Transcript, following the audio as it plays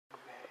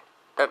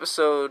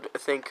episode, I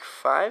think,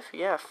 5?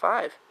 Yeah,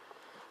 5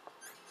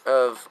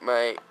 of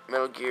my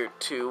Metal Gear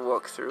 2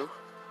 walkthrough.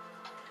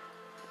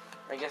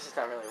 I guess it's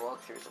not really a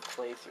walkthrough, it's a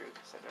playthrough,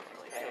 because I don't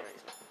really do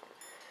anything.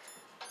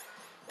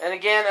 And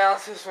again,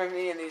 Alice is with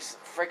me, and he's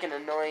freaking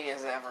annoying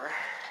as ever.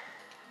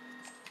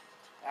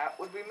 That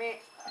would be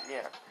me.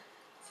 Yeah.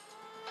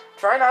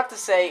 Try not to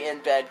say in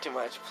bed too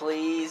much,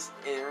 please.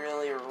 It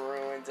really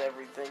ruins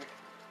everything.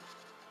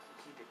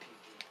 Keep it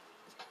PG.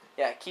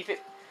 Yeah, keep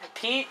it...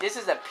 This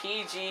is a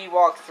PG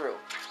walkthrough.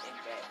 In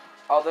bed.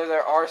 Although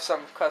there are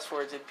some cuss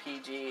words in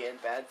PG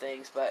and bad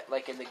things, but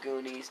like in the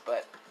Goonies,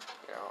 but,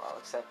 you know, I'll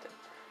accept it.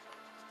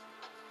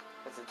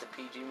 Because it's a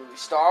PG movie.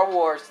 Star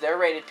Wars, they're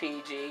rated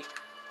PG.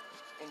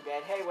 In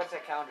bed. Hey, what's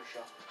that calendar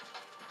show?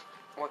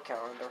 What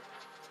calendar?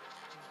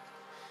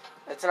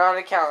 It's not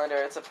a calendar,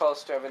 it's a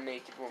poster of a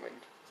naked woman.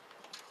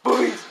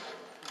 Boobies!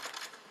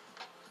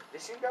 They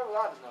seem to have a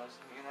lot of those,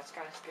 and that's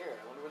kind of scary.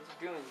 I wonder what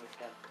they're doing with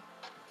them.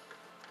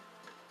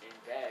 In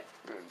bed.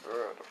 In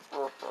bed.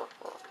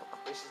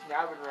 This has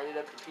now been rated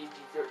up to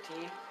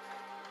PG-13.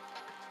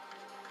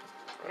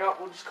 You know what,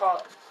 we'll just call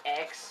it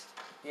X.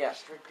 Yeah.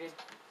 Restricted.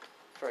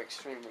 For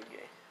extremely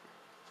gay.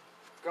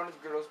 Go to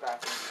the girls'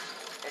 bathroom.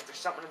 If there's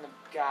something in the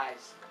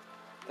guys.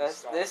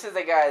 This is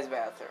the guy's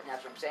bathroom.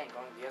 That's what I'm saying,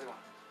 going to the other one.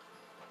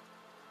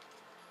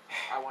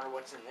 I wonder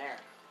what's in there.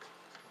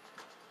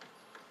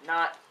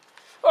 Not.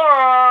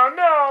 Oh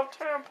no,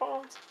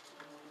 tampons.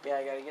 Yeah,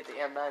 I gotta get the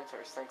M9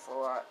 first. Thanks a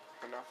lot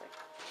for nothing.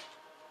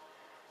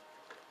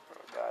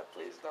 Oh God,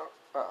 please don't.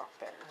 Oh,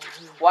 okay.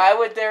 Why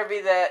would there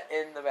be that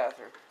in the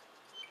bathroom?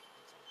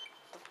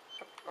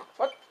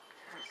 What?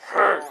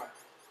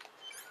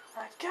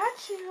 I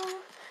got you.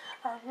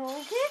 I'm gonna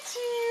get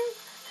you.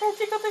 Hey,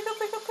 tickle, tickle,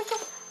 tickle,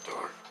 tickle.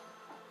 Darn.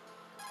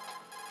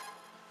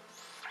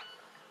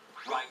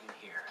 Right in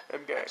here.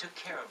 Okay. I took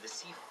care of the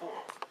C4.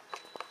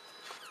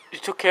 You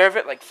took care of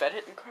it, like fed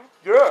it and crap?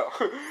 Yeah.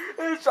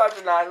 It's such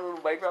a nice little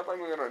baby. I think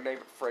we're gonna name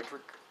it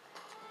Frederick.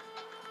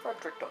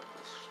 Frederick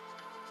Douglass.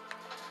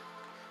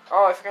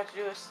 Oh, I forgot to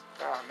do this.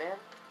 Oh man,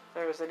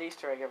 there was an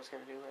Easter egg I was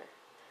gonna do later.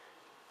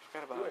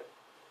 Forgot about it.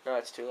 No,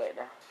 it's too late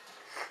now.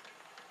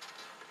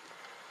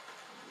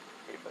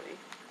 Hey, buddy.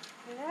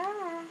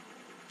 Yeah.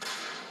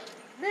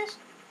 Miss.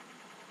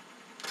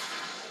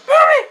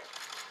 Booby!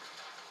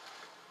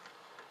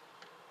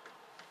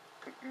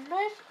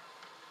 Miss.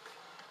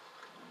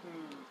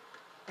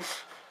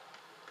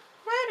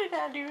 Why did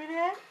I do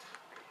that?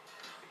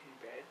 In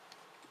bed.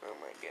 Oh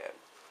my God.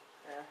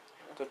 Yeah.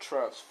 The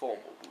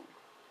Transformer room,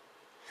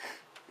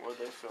 where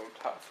they filmed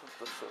half of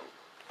the film.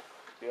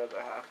 The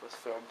other half was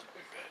filmed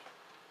in bed.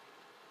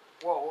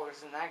 Whoa, what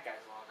was in that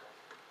guy's locker?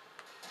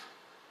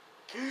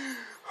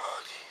 Oh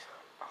jeez.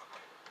 Oh my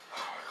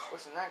God.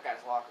 What's in that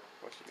guy's locker?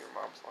 What's in your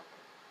mom's locker?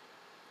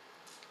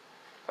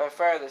 If I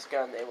fire this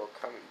gun, they will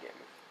come and get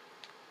me.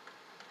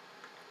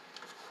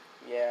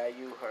 Yeah,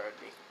 you heard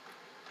me.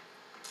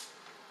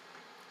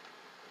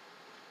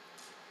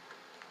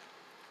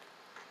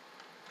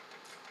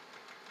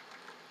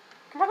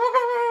 Come on, come on,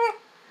 come on.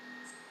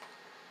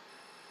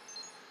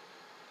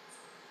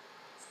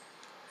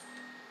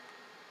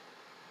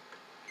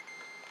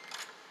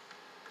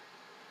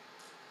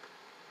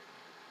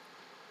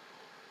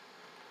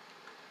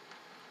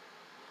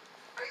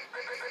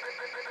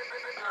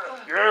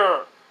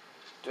 Yeah!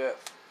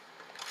 Death.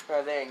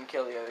 No, they can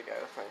kill the other guy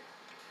with my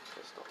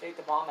pistol. Take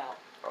the bomb out.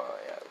 Oh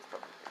yeah, that's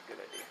probably a good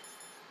idea.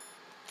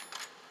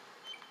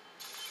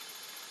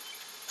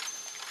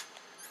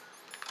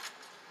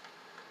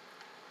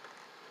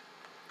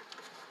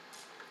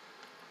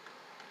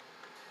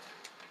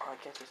 Oh, I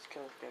can't just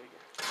kill this guy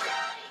again.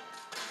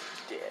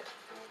 Dead.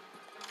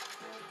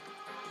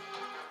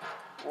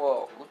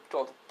 Whoa, look at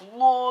all the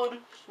blood.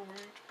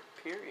 Sweet.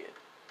 Period.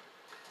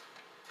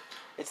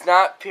 It's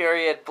not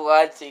period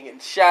blood, so you can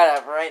shut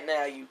up right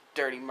now, you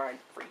dirty mind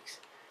freaks.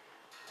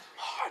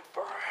 Hot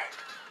bird.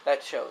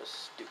 That show is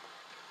stupid.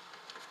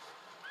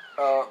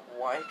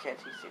 Why can't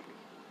he see me?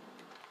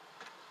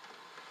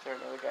 Is there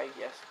another guy?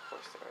 Yes, of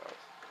course there is.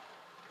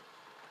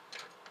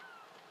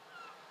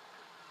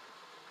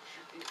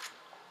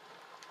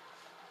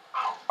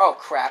 Oh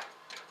crap.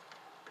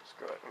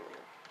 Screw it.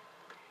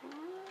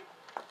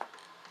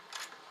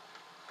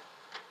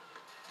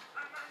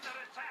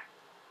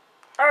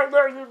 I'm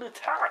under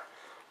attack.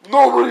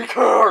 Nobody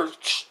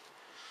cares.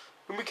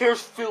 Nobody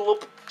cares,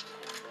 Philip.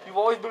 You've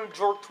always been a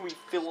jerk to me,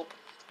 Philip.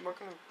 I'm not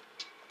gonna.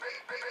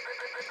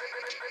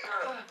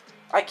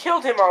 I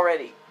killed him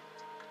already.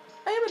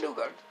 I have a new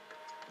gun.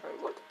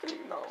 Wait, what?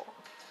 No.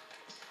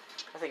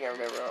 I think I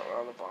remember where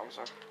all the bombs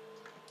are.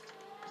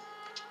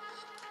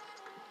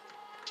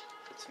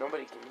 Since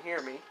nobody can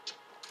hear me.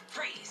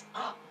 Freeze!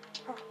 Huh?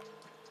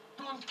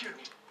 Don't kill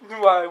me.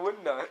 Why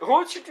wouldn't I?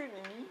 What you doing?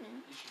 You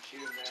should shoot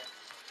him there.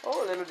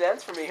 Oh, a little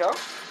dance for me, huh?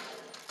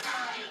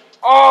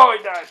 Oh,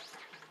 he died.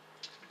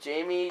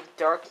 Jamie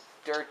Dirt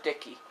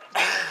Dicky.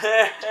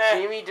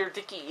 Jamie Dirt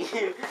Dicky.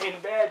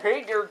 In bed.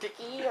 Hey, Dirt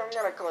Dicky. I'm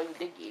gonna call you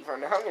Dicky for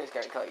now. I'm just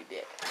gonna call you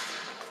Dick.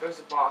 There's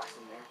a box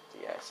in there.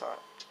 Yeah, I saw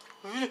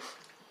it.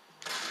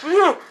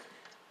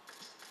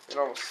 It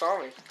almost saw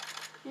me.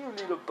 You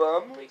need a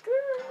bum? Like,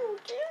 I'm gonna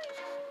kill you.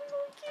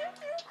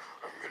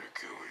 I'm gonna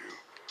kill you.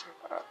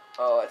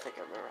 Oh, I think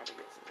I remember how to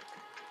get to it.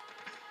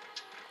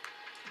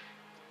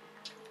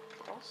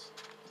 False?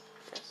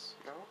 Yes,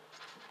 no,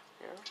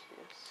 yeah,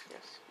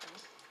 yes,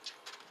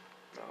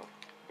 no,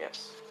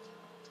 yes.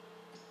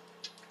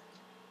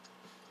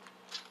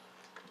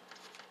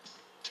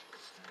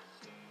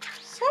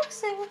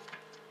 Sexy.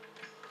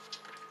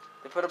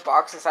 They put a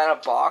box inside a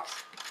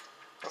box?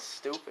 That's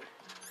stupid.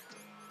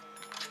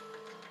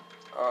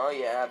 Oh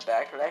yeah,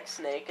 back like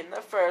Snake in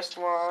the first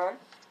one.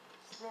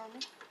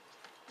 Look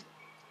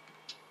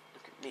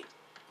at me.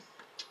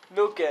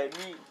 Look at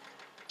me.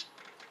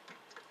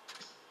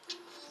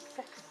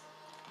 Sex.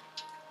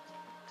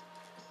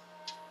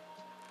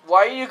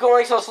 Why are you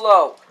going so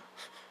slow?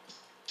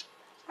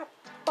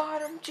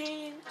 Bottom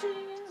jeans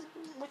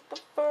with the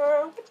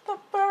fur.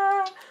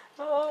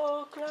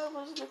 Oh, Cloud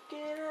was looking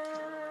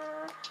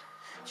at.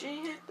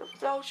 She hit the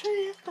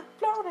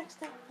floor next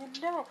thing you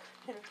know.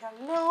 It got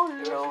low.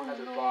 There was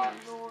another box.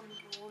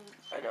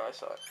 I know, I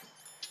saw it.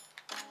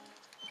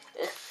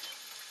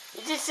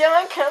 It's just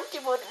so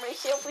uncomfortable to my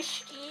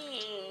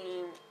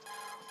self-esteem.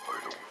 I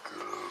don't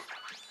care.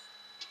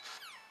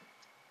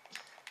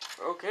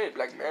 Okay,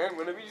 black man,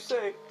 whatever you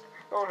say.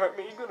 Don't hurt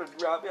me, you're gonna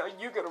rob me.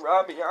 You're gonna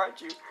rob me, aren't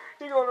you?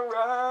 You're gonna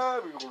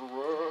rob me.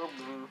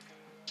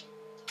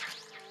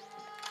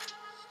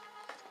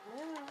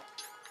 Yeah.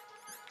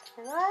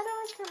 Why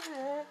don't you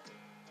have...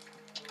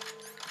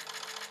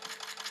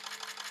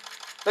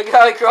 Look at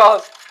how he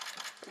crawls.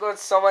 I'm going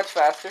so much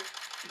faster.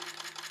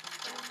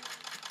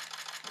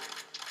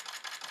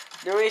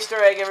 New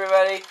Easter egg,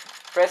 everybody.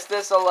 Press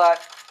this a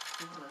lot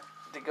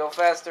to go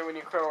faster when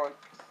you're crawling.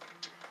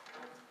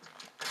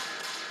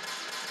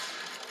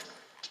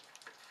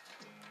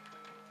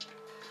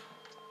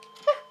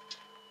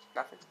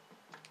 Nothing.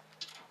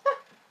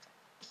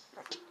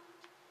 Nothing.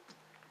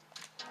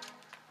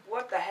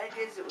 What the heck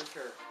is it with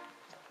her?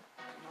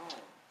 No.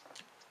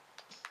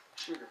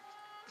 Shoot her.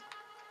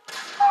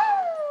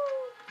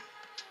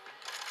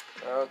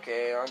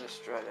 Okay, I'll just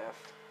strut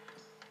F.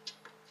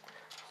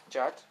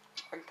 Strut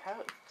and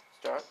pout.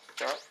 Strut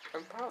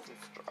and pout and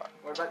strut.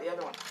 What about the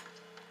other one?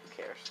 Who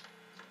cares?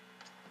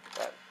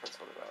 That's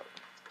what about it.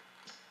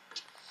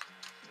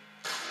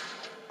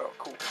 Oh,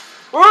 cool.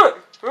 Oh,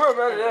 I'm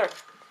out of there.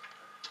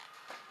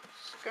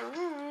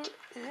 Screw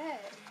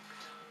that.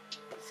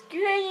 Screw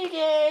you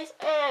guys.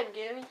 I'm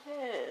going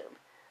home.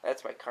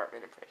 That's my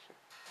Cartman impression.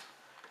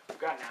 We've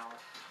got an hour.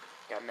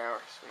 Got an hour,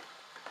 sweet.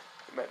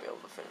 We might be able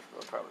to finish.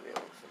 We'll probably be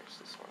able to finish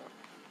this one up.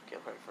 Kill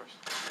him first.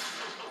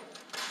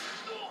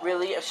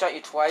 Really? I shot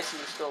you twice and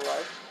you're still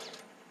alive?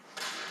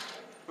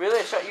 Really?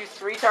 I shot you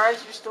 3 times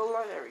and you're still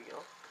alive? There we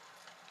go.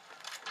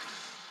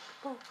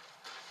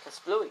 That's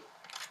Bluey.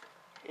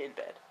 In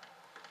bed.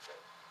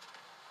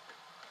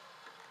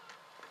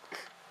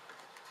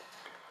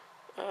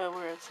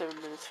 We're at 7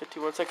 minutes,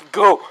 51 seconds.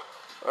 Go!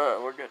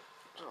 We're good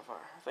so far.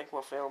 I think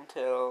we'll film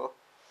till...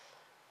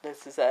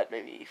 This is at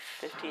maybe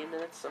 15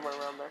 minutes, somewhere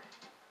around there.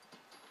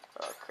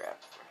 Oh, crap.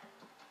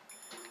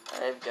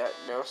 I've got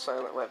no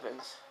silent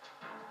weapons.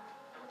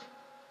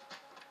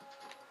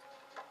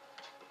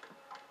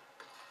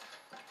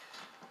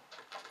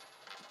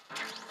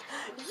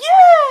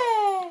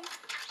 Yay!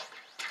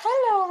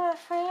 Hello, my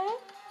friend.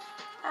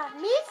 I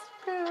miss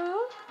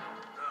you.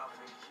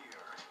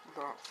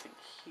 Nothing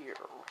here.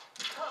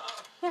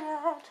 Get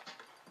out.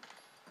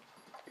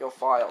 You're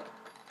filed.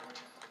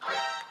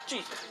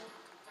 Jesus.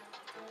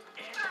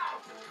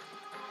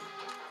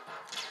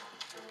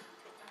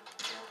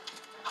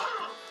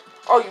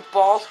 Oh, you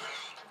balls.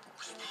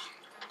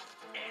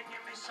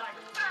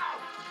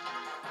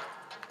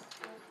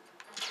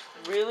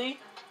 Really?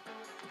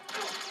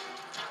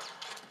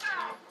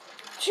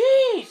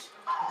 Jeez!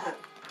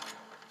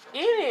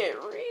 Idiot,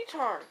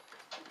 retard.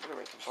 I'm gonna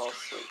make him fall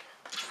asleep.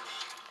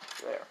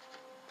 There.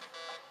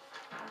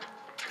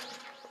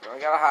 Now I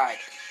gotta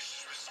hide.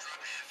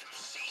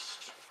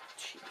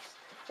 Jeez.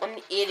 What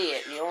an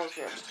idiot. You almost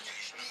got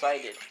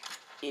sighted.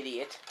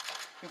 Idiot.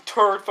 You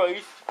turd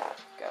face.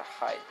 Gotta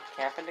hide.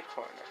 Camp in the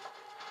corner.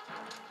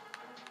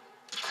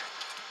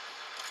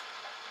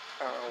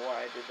 I don't know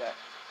why I did that.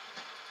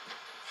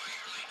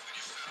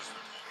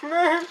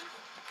 Man.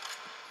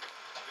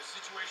 The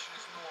situation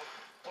is normal.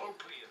 All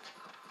clear.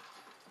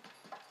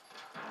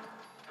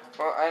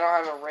 Well, I don't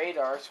have a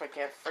radar, so I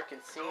can't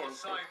frickin' see No anything.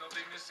 sign of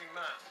the missing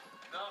man.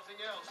 Nothing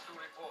else to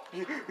report.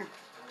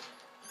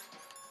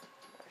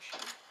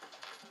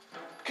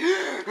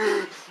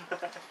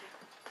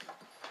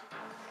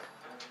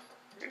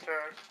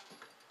 Retard.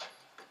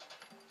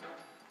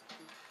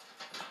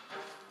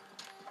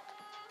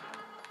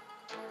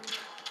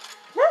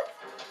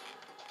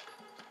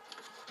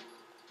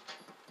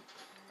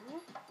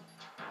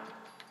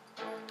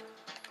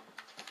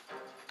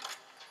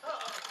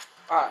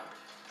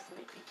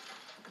 Sleepy.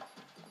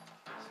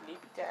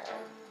 Sleepy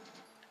time.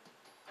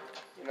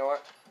 You know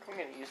what? I'm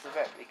gonna use the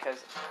vent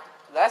because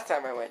last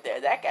time I went there,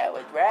 that guy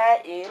was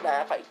right in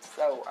my face.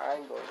 So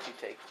I'm going to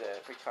take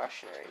the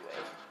precautionary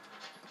way.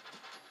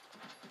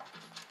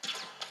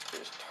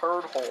 this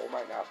turd hole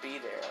might not be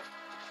there.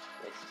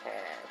 This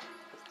tan.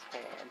 This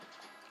tan.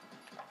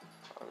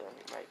 Oh, there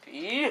it might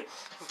be.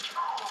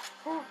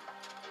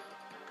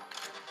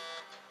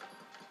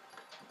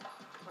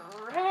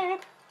 Red.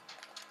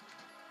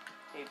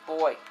 Hey,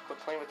 boy, quit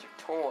playing with your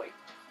toy,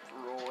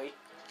 Roy.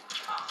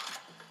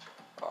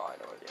 Oh, I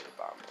know where the other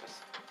bomb is.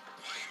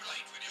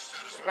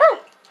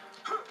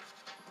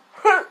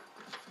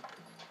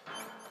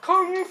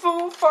 Kung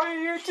Fu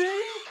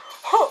Fighting!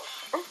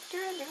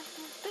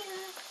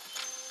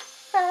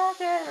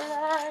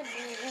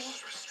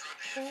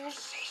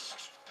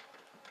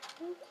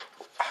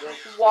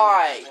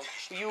 Why?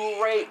 You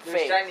rape They're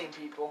face. sending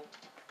people.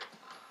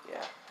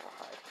 Yeah, I'll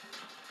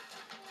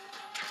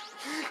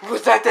hide.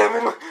 Was that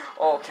them?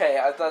 Okay,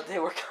 I thought they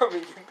were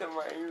coming into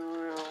my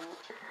room.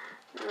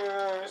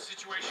 The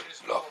situation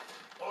is normal.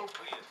 All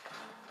clear.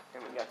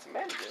 And we got some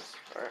bandages,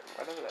 or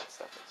whatever that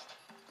stuff is.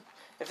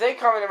 If they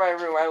come into my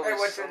room, I will Hey, be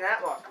what's so... in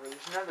that locker?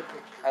 There's another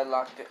picture. I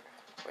locked it.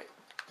 Wait.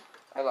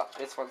 I locked.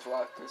 This one's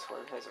locked. This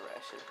one has a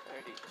ration.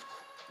 Already.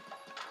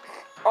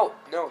 Oh,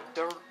 no.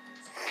 Dirt.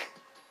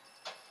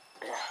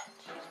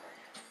 Jeez,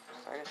 my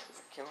sinuses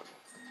are killing me.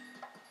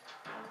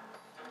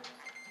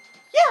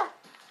 Yeah!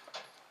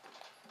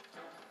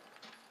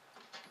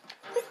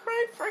 It's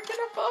right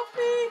freaking above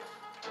me!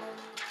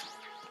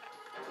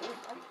 Ooh,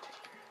 light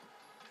taker.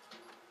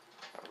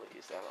 I will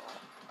use that a lot.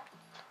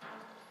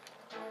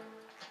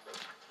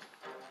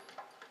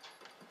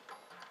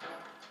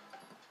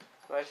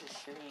 Why is it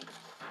shitty?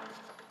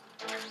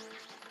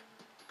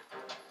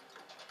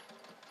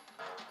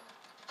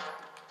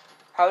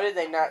 How did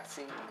they not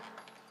see me?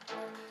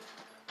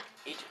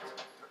 Agent.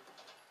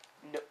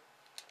 No.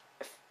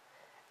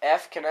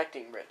 F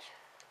connecting bridge.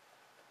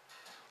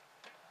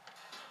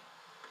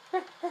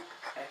 FE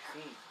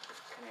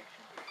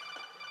connection.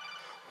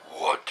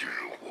 What do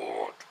you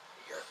want?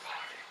 Your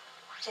body.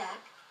 Jack,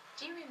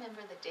 do you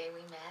remember the day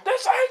we met?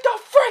 This ain't the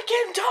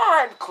freaking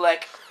time!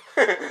 Click.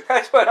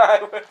 That's what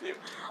I would do.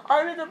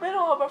 I'm in the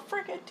middle of a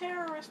freaking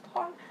terrorist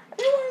plot. And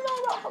you wanna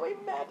know about how we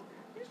met?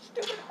 You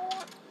stupid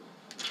whore.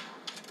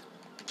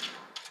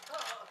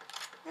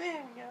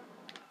 There we go.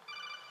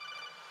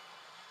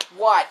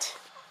 What?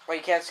 Wait,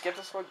 you can't skip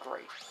this one?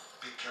 Great.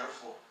 Be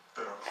careful.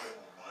 There are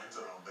Claymore mines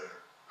around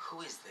there.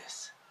 Who is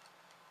this?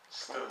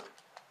 Still,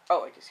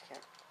 Oh, I guess you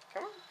can't.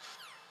 Come on.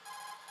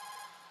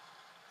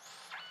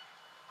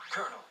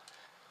 Colonel.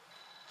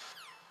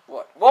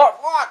 What? What?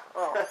 What?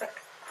 Oh.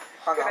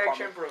 Hung up on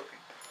Connection me. broken.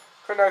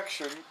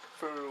 Connection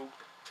failed.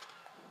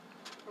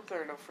 Hope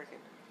there are no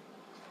freaking...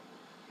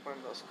 What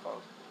are those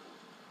called?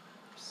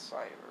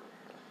 Cipher.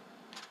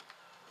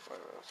 What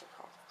are those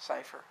called?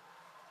 Cipher.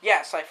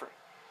 Yeah, Cipher.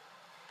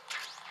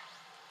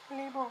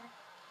 Claymore.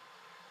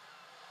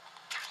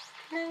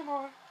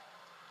 Claymore.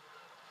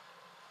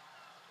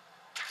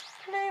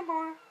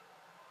 Claymore.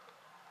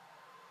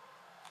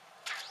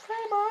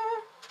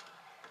 Claymore.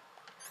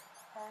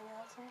 I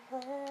got some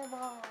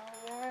Claymore,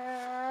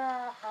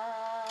 yeah.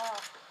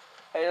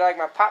 Hey, you like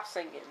my pop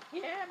singing?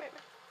 Yeah,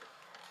 baby.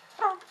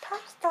 I'm a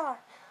pop star.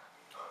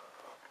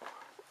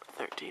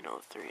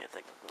 13:03. I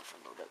think I'll go for a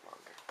little bit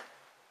longer.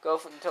 Go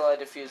for until I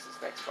defuse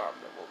this next bomb.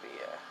 Then we'll be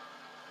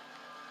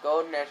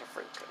golden as a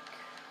fruit cake.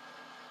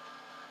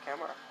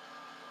 Come on.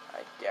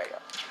 I dare you.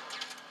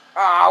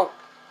 Ow!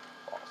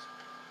 Balls.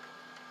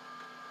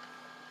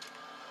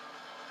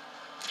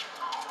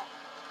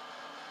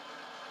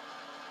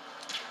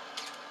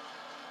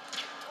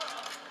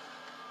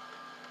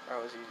 That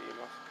was easy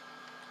enough.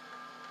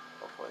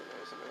 Hopefully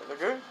there isn't another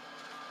good.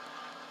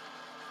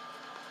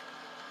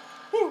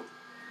 Woo!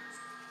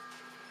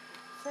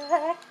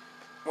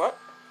 What?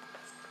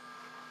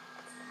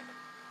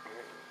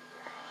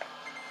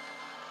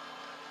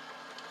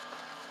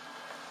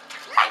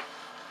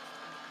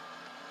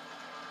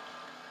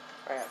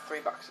 I have 3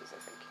 boxes, I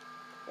think.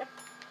 Yep.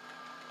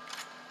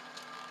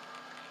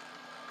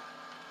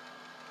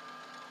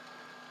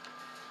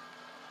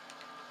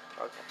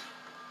 Okay.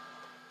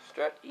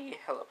 Strat E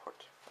heliport.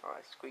 Oh,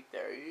 I squeaked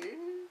there.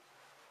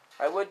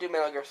 I would do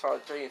Metal Gear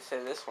Solid 3 instead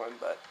of this one,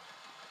 but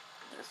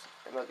this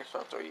Metal Gear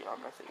Solid 3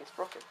 on my thing is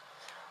broken.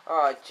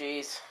 Oh,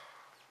 jeez.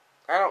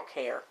 I don't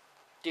care.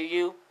 Do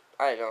you?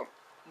 I don't.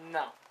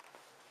 No.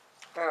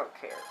 I don't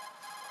care.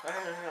 I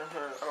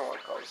don't want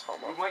to call this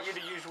homo. We want you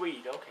to use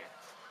weed, okay.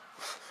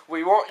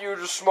 We want you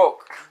to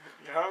smoke.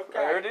 Okay.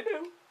 I already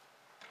do.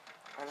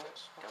 I don't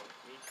smoke. Don't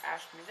need to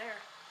ask me there.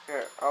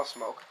 Here, I'll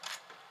smoke.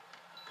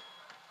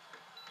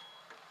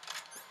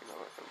 You know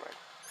what? Never mind.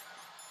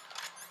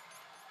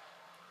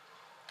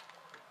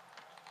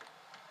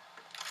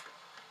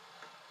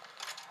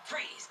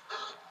 Freeze.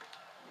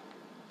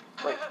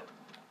 Wait.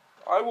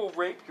 I will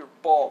rape your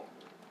ball.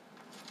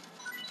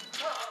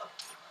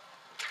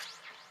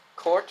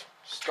 Court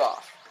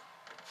Stoff.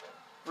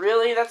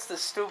 Really? That's the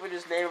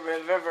stupidest name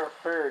I've ever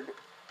heard.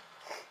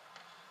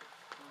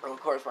 Well, of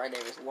course, my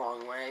name is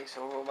Long Wang,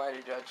 so who am I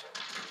to judge?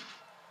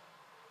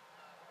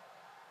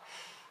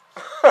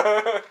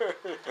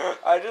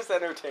 I just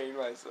entertain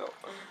myself.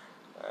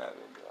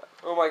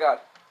 Oh my god.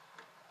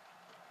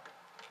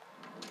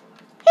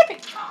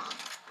 Hippie!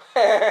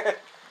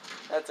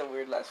 That's a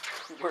weird last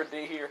word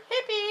to hear.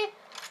 Hippie!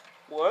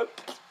 What?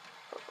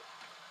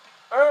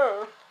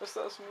 Oh,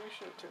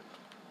 assassination attempt.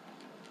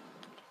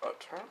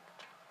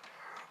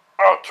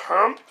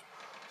 Attempt?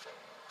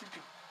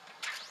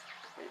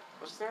 Wait,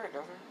 was there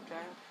another guy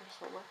up here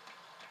somewhere?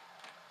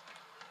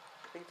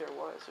 I think there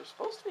was. There's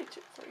supposed to be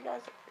 3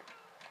 guys up here.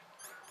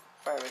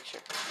 Fire, make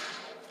sure.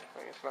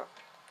 I guess not.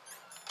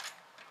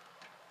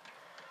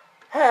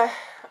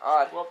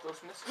 Odd. Blow up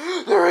those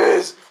missiles. There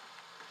is!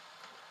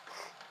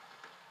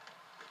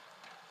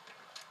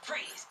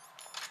 Freeze!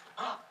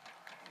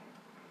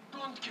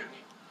 Don't kill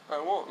me. I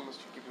won't unless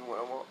you give me what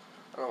I want.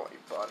 I don't want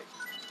your body.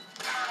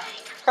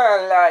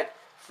 I lied.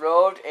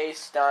 Frode A.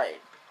 Stein.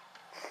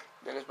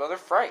 Then his brother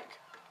Frank.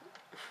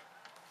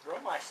 Throw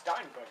my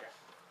Steinberger.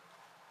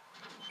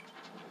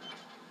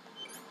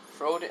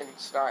 Frode and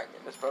Stein.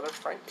 And his brother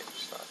Frank and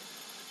Stein.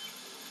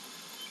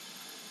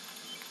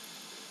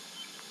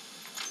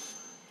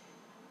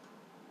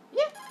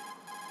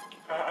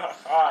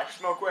 Ah,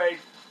 smoke raid.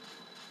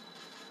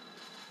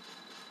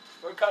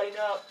 We're cutting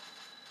up.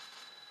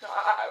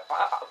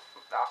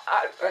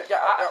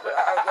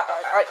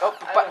 Oh,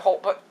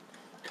 butthole, but.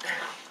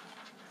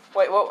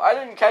 Wait, well, I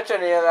didn't catch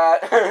any of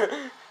that.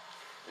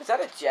 Is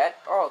that a jet?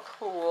 Oh,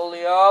 cool,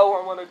 yo.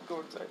 I want to go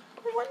inside.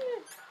 Wait, what is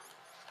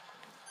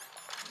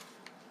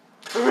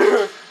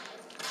it?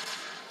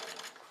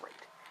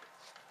 Great.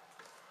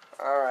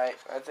 Alright,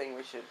 I think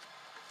we should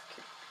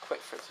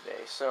quit for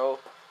today. So,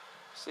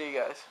 see you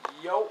guys.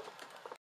 Yo.